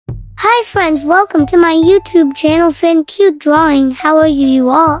Hi friends, welcome to my YouTube channel Finn Cute Drawing. How are you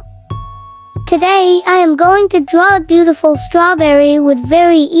all? Today I am going to draw a beautiful strawberry with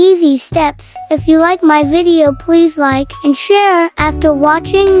very easy steps. If you like my video, please like and share after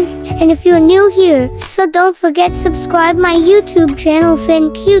watching. And if you're new here, so don't forget subscribe my YouTube channel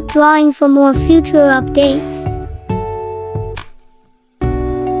Finn Cute Drawing for more future updates.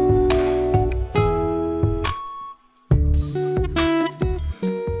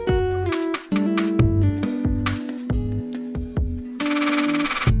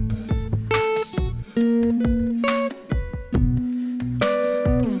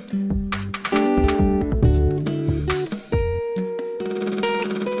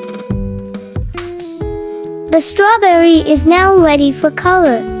 The strawberry is now ready for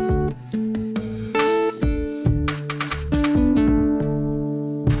color.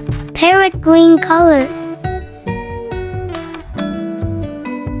 Parrot green color.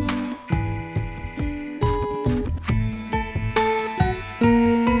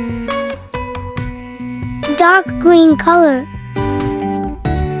 Dark green color.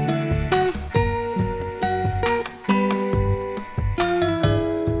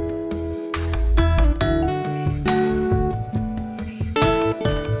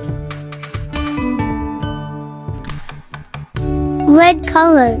 Red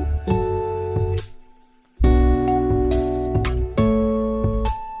color.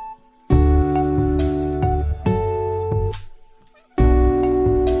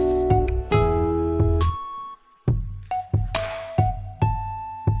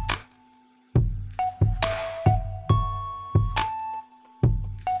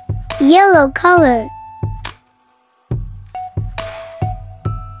 Yellow color.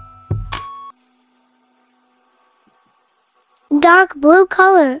 Dark blue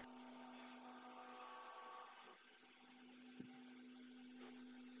color.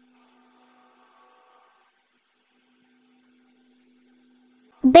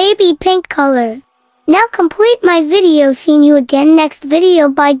 Baby pink color. Now complete my video. See you again next video.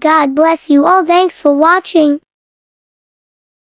 Bye. God bless you all. Thanks for watching.